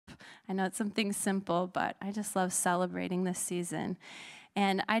I know it's something simple, but I just love celebrating this season.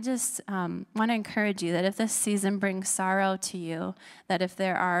 And I just want to encourage you that if this season brings sorrow to you, that if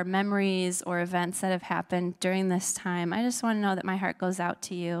there are memories or events that have happened during this time, I just want to know that my heart goes out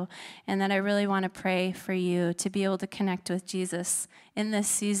to you and that I really want to pray for you to be able to connect with Jesus in this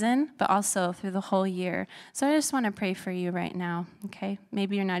season, but also through the whole year. So I just want to pray for you right now, okay?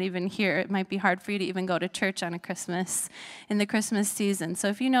 Maybe you're not even here. It might be hard for you to even go to church on in the Christmas season. So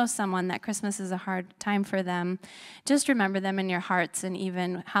if you know someone that Christmas is a hard time for them, just remember them in your hearts and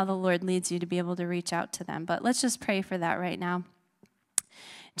even how the Lord leads you to be able to reach out to them. But let's just pray for that right now.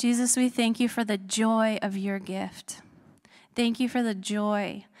 Jesus, we thank you for the joy of your gift. Thank you for the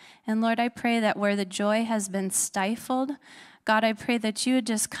joy. And Lord, I pray that where the joy has been stifled, God, I pray that you would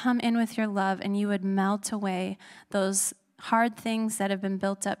just come in with your love and you would melt away those hard things that have been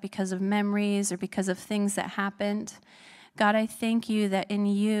built up because of memories or because of things that happened. God, I thank you that in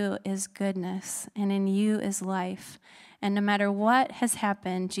you is goodness and in you is life. And no matter what has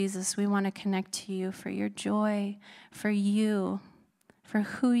happened, Jesus, we want to connect to you for your joy, for you, for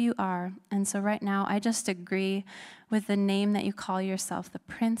who you are. And so right now, I just agree with the name that you call yourself, the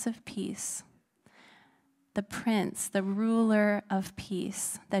Prince of Peace. The Prince, the ruler of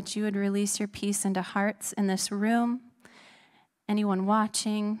peace, that you would release your peace into hearts in this room, anyone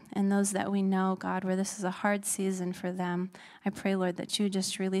watching, and those that we know, God, where this is a hard season for them. I pray, Lord, that you would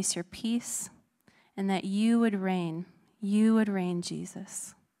just release your peace and that you would reign. You would reign,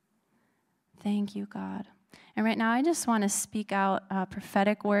 Jesus. Thank you, God. And right now, I just want to speak out a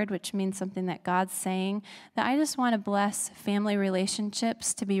prophetic word, which means something that God's saying, that I just want to bless family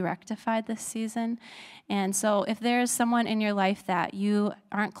relationships to be rectified this season. And so if there is someone in your life that you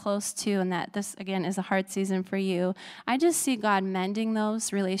aren't close to and that this, again, is a hard season for you, I just see God mending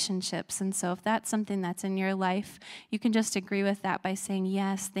those relationships. And so if that's something that's in your life, you can just agree with that by saying,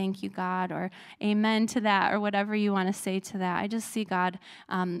 yes, thank you, God, or amen to that, or whatever you want to say to that. I just see God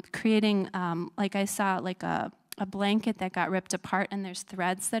creating, like I saw, like a blanket that got ripped apart and there's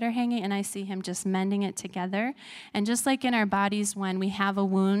threads that are hanging, and I see him just mending it together. And just like in our bodies, when we have a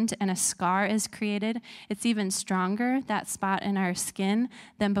wound and a scar is created, it's even stronger, that spot in our skin,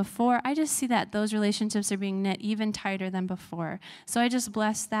 than before. I just see that those relationships are being knit even tighter than before. So I just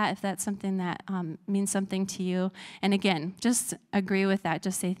bless that if that's something that means something to you. And again, just agree with that.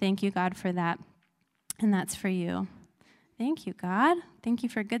 Just say, thank you, God, for that. And that's for you. Thank you, God. Thank you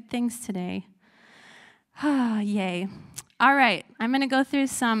for good things today. Ah, yay. All right, I'm going to go through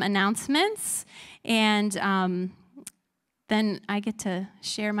some announcements, and then I get to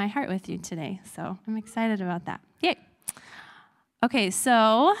share my heart with you today, so I'm excited about that. Yay. Okay,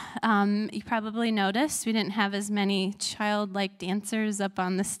 so you probably noticed we didn't have as many childlike dancers up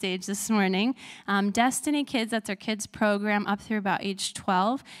on the stage this morning. Destiny Kids, that's our kids program up through about age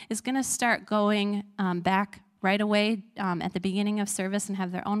 12, is going to start going back right away at the beginning of service and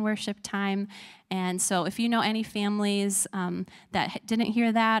have their own worship time. And so if you know any families that didn't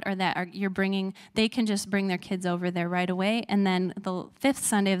hear that or that you're bringing, they can just bring their kids over there right away. And then the 5th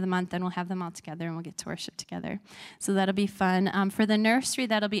Sunday of the month, then we'll have them all together and we'll get to worship together. So that'll be fun. For the nursery,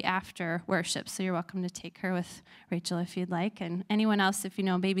 that'll be after worship. So you're welcome to take her with Rachel if you'd like. And anyone else, if you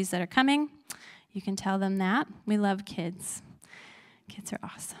know babies that are coming, you can tell them that. We love kids. Kids are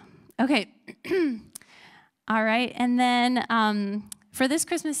awesome. Okay. All right, and then for this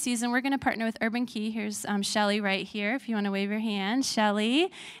Christmas season, we're going to partner with Urban Key. Here's Shelly right here, if you want to wave your hand, Shelly.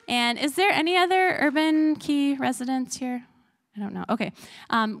 And is there any other Urban Key residents here? I don't know. Okay.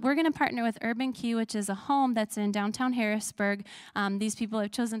 We're going to partner with Urban Key, which is a home that's in downtown Harrisburg. These people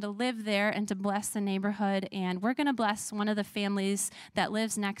have chosen to live there and to bless the neighborhood, and we're going to bless one of the families that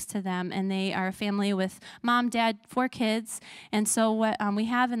lives next to them, and they are a family with mom, dad, 4 kids. And so what we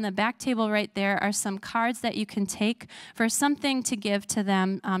have in the back table right there are some cards that you can take for something to give to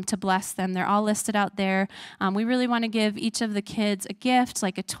them, to bless them. They're all listed out there. We really want to give each of the kids a gift,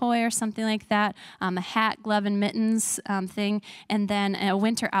 like a toy or something like that, a hat, glove, and mittens thing, and then a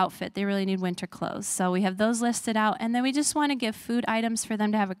winter outfit. They really need winter clothes. So we have those listed out. And then we just want to give food items for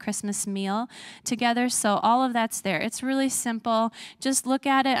them to have a Christmas meal together. So all of that's there. It's really simple. Just look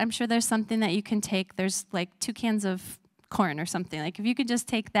at it. I'm sure there's something that you can take. There's like 2 cans of corn or something. Like if you could just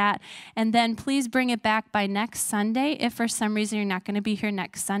take that, and then please bring it back by next Sunday. If for some reason you're not going to be here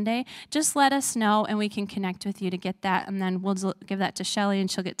next Sunday, just let us know and we can connect with you to get that, and then we'll give that to Shelly and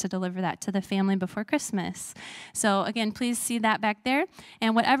she'll get to deliver that to the family before Christmas. So again, please see that back there,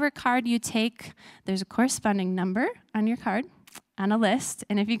 and whatever card you take, there's a corresponding number on your card on a list,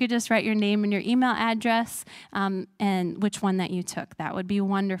 and if you could just write your name and your email address and which one that you took, that would be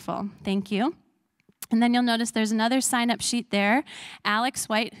wonderful. Thank you. And then you'll notice there's another sign-up sheet there. Alex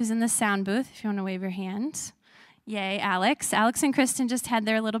White, who's in the sound booth, if you want to wave your hand. Yay, Alex. Alex and Kristen just had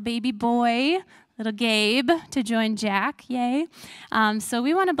their little baby boy, little Gabe, to join Jack. Yay. So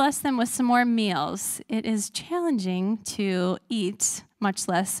we want to bless them with some more meals. It is challenging to eat, much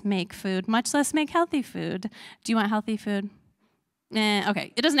less make food, much less make healthy food. Do you want healthy food?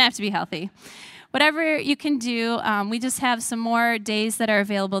 Okay, it doesn't have to be healthy. Whatever you can do, we just have some more days that are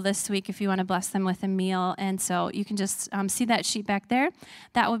available this week if you want to bless them with a meal. And so you can just see that sheet back there.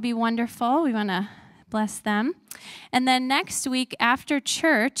 That would be wonderful. We want to bless them. And then next week after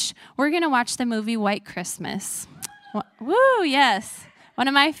church, we're going to watch the movie White Christmas. Woo, yes. One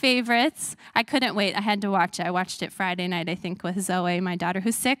of my favorites. I couldn't wait. I had to watch it. I watched it Friday night, I think, with Zoe, my daughter,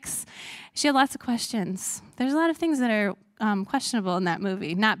 who's 6. She had lots of questions. There's a lot of things that are questionable in that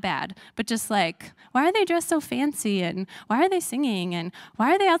movie. Not bad, but just like, why are they dressed so fancy? And why are they singing? And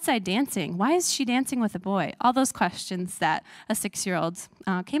why are they outside dancing? Why is she dancing with a boy? All those questions that a 6-year-old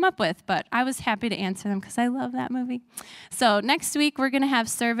came up with, but I was happy to answer them because I love that movie. So next week, we're going to have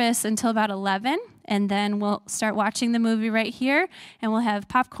service until about 11, and then we'll start watching the movie right here, and we'll have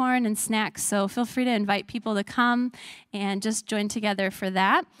popcorn and snacks, so feel free to invite people to come and just join together for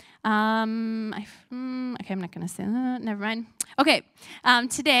that. Okay, I'm not going to say that. Never mind. Okay,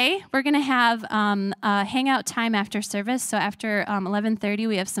 today we're going to have a hangout time after service. So after 11:30,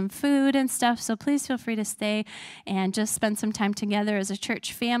 we have some food and stuff. So please feel free to stay and just spend some time together as a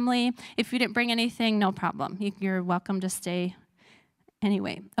church family. If you didn't bring anything, no problem. You're welcome to stay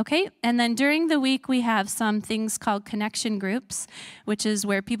anyway, okay? And then during the week, we have some things called connection groups, which is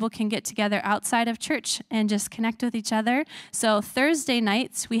where people can get together outside of church and just connect with each other. So Thursday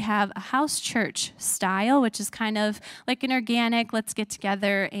nights, we have a house church style, which is kind of like an organic, let's get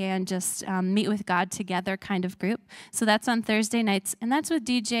together and just meet with God together kind of group. So that's on Thursday nights, and that's with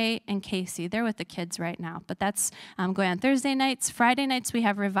DJ and Casey. They're with the kids right now, but that's going on Thursday nights. Friday nights, we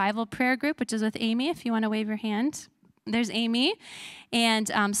have revival prayer group, which is with Amy, if you want to wave your hand. There's Amy,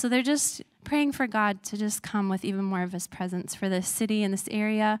 and so they're just praying for God to just come with even more of his presence for this city and this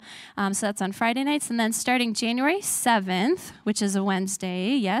area. So that's on Friday nights, and then starting January 7th, which is a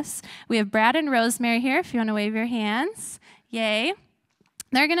Wednesday, yes, we have Brad and Rosemary here, if you want to wave your hands. Yay.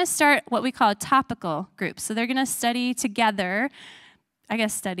 They're going to start what we call a topical group. So they're going to study together. I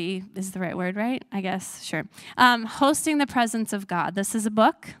guess study is the right word, right? I guess, sure. Hosting the Presence of God. This is a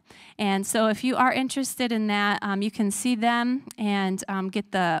book. And so if you are interested in that, you can see them and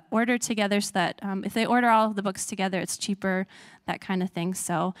get the order together so that if they order all of the books together, it's cheaper, that kind of thing.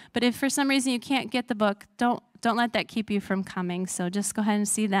 So, but if for some reason you can't get the book, don't let that keep you from coming. So just go ahead and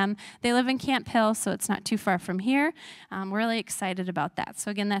see them. They live in Camp Hill, so it's not too far from here. We're really excited about that.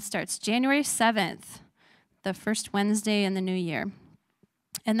 So again, that starts January 7th, the first Wednesday in the new year.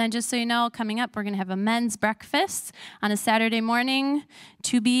 And then just so you know, coming up, we're going to have a men's breakfast on a Saturday morning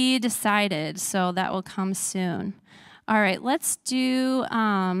to be decided. So that will come soon. All right, let's do,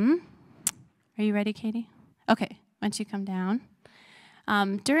 are you ready, Katie? Okay, why don't you come down?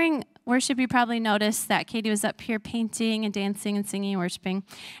 During worship, you probably noticed that Katie was up here painting and dancing and singing and worshiping.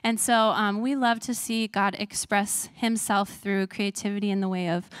 And so we love to see God express himself through creativity in the way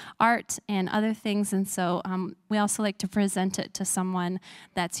of art and other things. And so we also like to present it to someone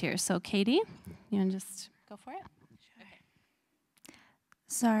that's here. So Katie, you want to just go for it? Okay.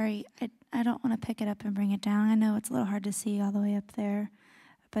 Sorry, I don't want to pick it up and bring it down. I know it's a little hard to see all the way up there,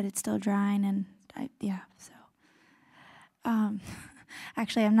 but it's still drying and so.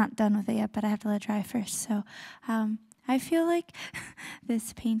 Actually, I'm not done with it yet, but I have to let it dry first. So I feel like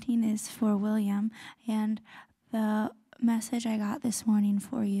this painting is for William, and the message I got this morning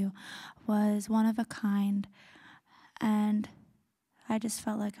for you was one of a kind, and I just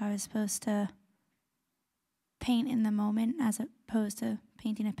felt like I was supposed to paint in the moment as opposed to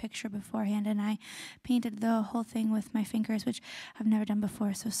painting a picture beforehand, and I painted the whole thing with my fingers, which I've never done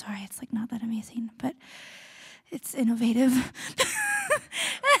before, so sorry, it's like not that amazing, but it's innovative.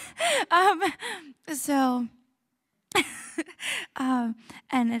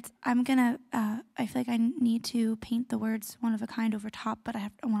 And I feel like I need to paint the words one of a kind over top, but I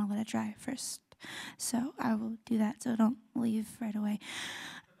want to let it dry first. So I will do that, so don't leave right away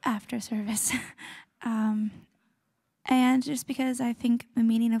after service. And just because I think the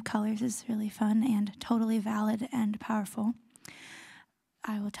meaning of colors is really fun and totally valid and powerful,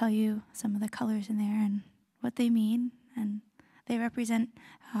 I will tell you some of the colors in there and what they mean, and they represent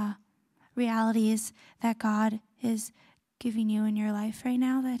realities that God is giving you in your life right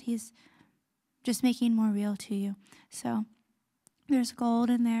now that he's just making more real to you. So there's gold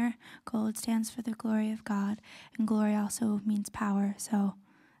in there. Gold stands for the glory of God, and glory also means power. So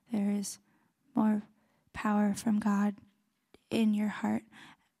there is more power from God in your heart,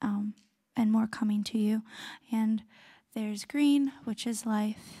 and more coming to you. And there's green, which is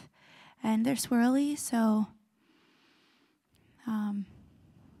life, and they're swirly, so I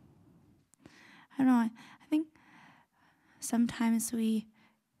don't know. I think sometimes we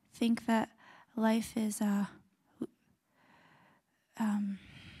think that life is sorry.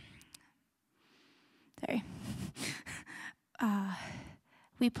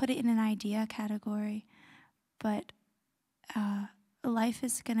 We put it in an idea category, but life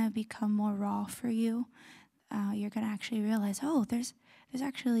is going to become more raw for you. You're going to actually realize, oh, there's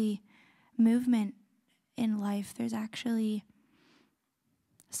actually movement in life. There's actually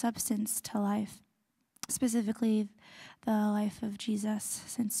substance to life, specifically the life of Jesus,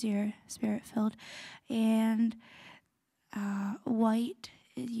 sincere, spirit-filled. And white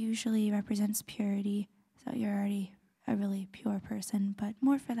usually represents purity, so you're already a really pure person, but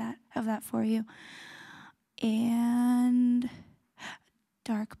more of that for you. And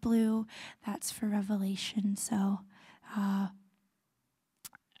dark blue, that's for revelation. So I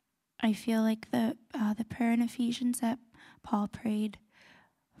feel like the prayer in Ephesians that Paul prayed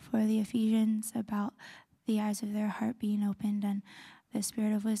for the Ephesians about the eyes of their heart being opened and the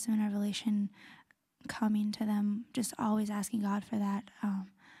spirit of wisdom and revelation coming to them, just always asking God for that.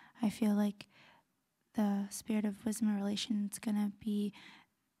 I feel like the spirit of wisdom and revelation is going to be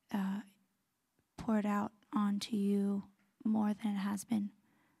poured out onto you more than it has been.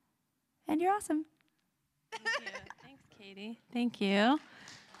 And you're awesome. Thank you. Thanks, Katie. Thank you.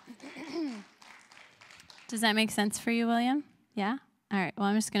 Does that make sense for you, William? Yeah? All right. Well,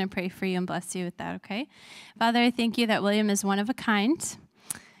 I'm just going to pray for you and bless you with that, okay? Father, I thank you that William is one of a kind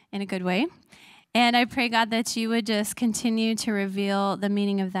in a good way. And I pray, God, that you would just continue to reveal the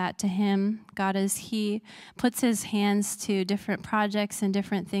meaning of that to him, God, as he puts his hands to different projects and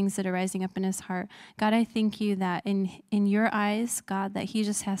different things that are rising up in his heart. God, I thank you that in your eyes, God, that he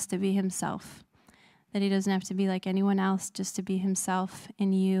just has to be himself, that he doesn't have to be like anyone else, just to be himself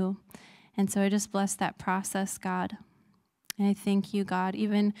in you. And so I just bless that process, God. And I thank you, God,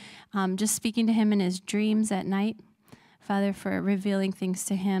 even just speaking to him in his dreams at night, Father, for revealing things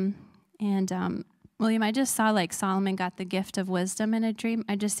to him. And William, I just saw like Solomon got the gift of wisdom in a dream.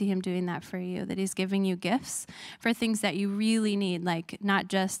 I just see him doing that for you, that he's giving you gifts for things that you really need, like not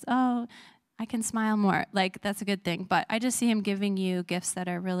just, oh, I can smile more. Like, that's a good thing. But I just see him giving you gifts that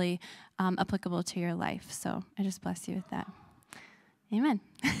are really applicable to your life. So I just bless you with that. Amen.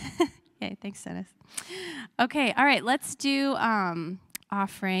 Yay, thanks, Dennis. Okay, all right, let's do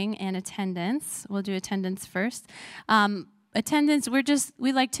offering and attendance. We'll do attendance first. Attendance,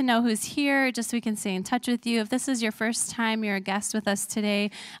 we like to know who's here, just so we can stay in touch with you. If this is your first time, you're a guest with us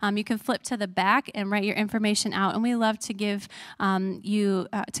today, you can flip to the back and write your information out. And we love to give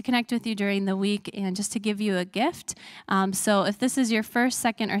to connect with you during the week and just to give you a gift. So if this is your first,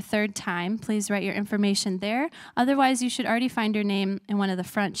 second, or third time, please write your information there. Otherwise, you should already find your name in one of the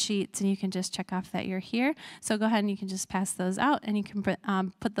front sheets, and you can just check off that you're here. So go ahead and you can just pass those out, and you can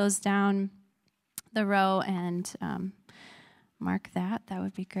put those down the row and mark that. That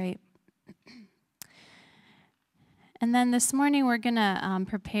would be great. And then this morning we're going to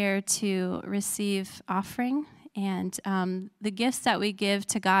prepare to receive offering. And the gifts that we give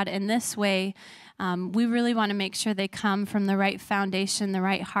to God in this way, we really want to make sure they come from the right foundation, the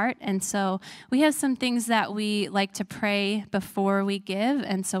right heart. And so we have some things that we like to pray before we give.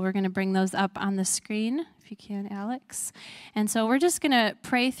 And so we're going to bring those up on the screen, if you can, Alex. And so we're just going to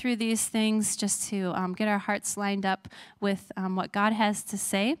pray through these things just to get our hearts lined up with what God has to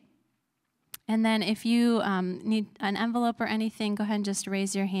say. And then if you need an envelope or anything, go ahead and just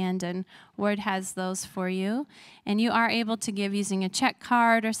raise your hand, and Ward has those for you. And you are able to give using a check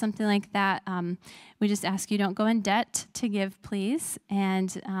card or something like that. We just ask you don't go in debt to give, please.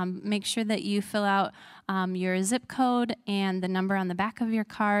 And make sure that you fill out your zip code and the number on the back of your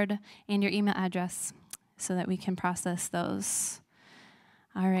card and your email address so that we can process those.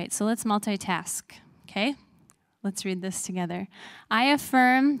 All right, so let's multitask, okay? Let's read this together. I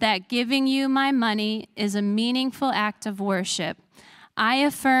affirm that giving you my money is a meaningful act of worship. I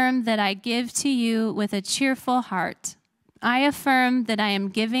affirm that I give to you with a cheerful heart. I affirm that I am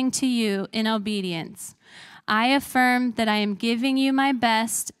giving to you in obedience. I affirm that I am giving you my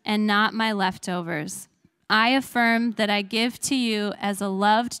best and not my leftovers. I affirm that I give to you as a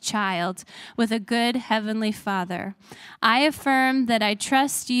loved child with a good heavenly Father. I affirm that I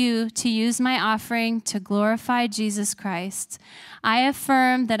trust you to use my offering to glorify Jesus Christ. I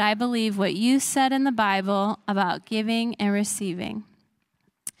affirm that I believe what you said in the Bible about giving and receiving.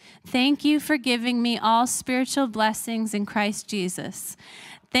 Thank you for giving me all spiritual blessings in Christ Jesus.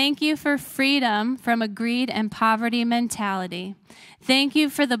 Thank you for freedom from a greed and poverty mentality. Thank you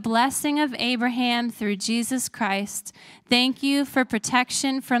for the blessing of Abraham through Jesus Christ. Thank you for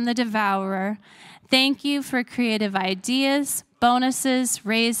protection from the devourer. Thank you for creative ideas, bonuses,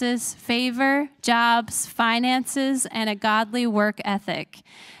 raises, favor, jobs, finances, and a godly work ethic.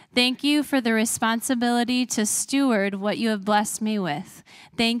 Thank you for the responsibility to steward what you have blessed me with.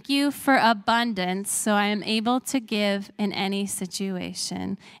 Thank you for abundance, so I am able to give in any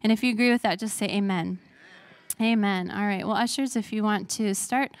situation. And if you agree with that, just say amen. Amen. All right. Well, ushers, if you want to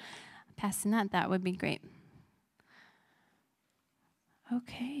start passing that, that would be great.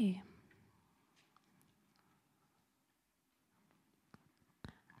 Okay.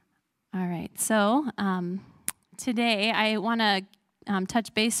 All right. So today I want to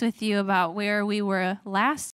touch base with you about where we were last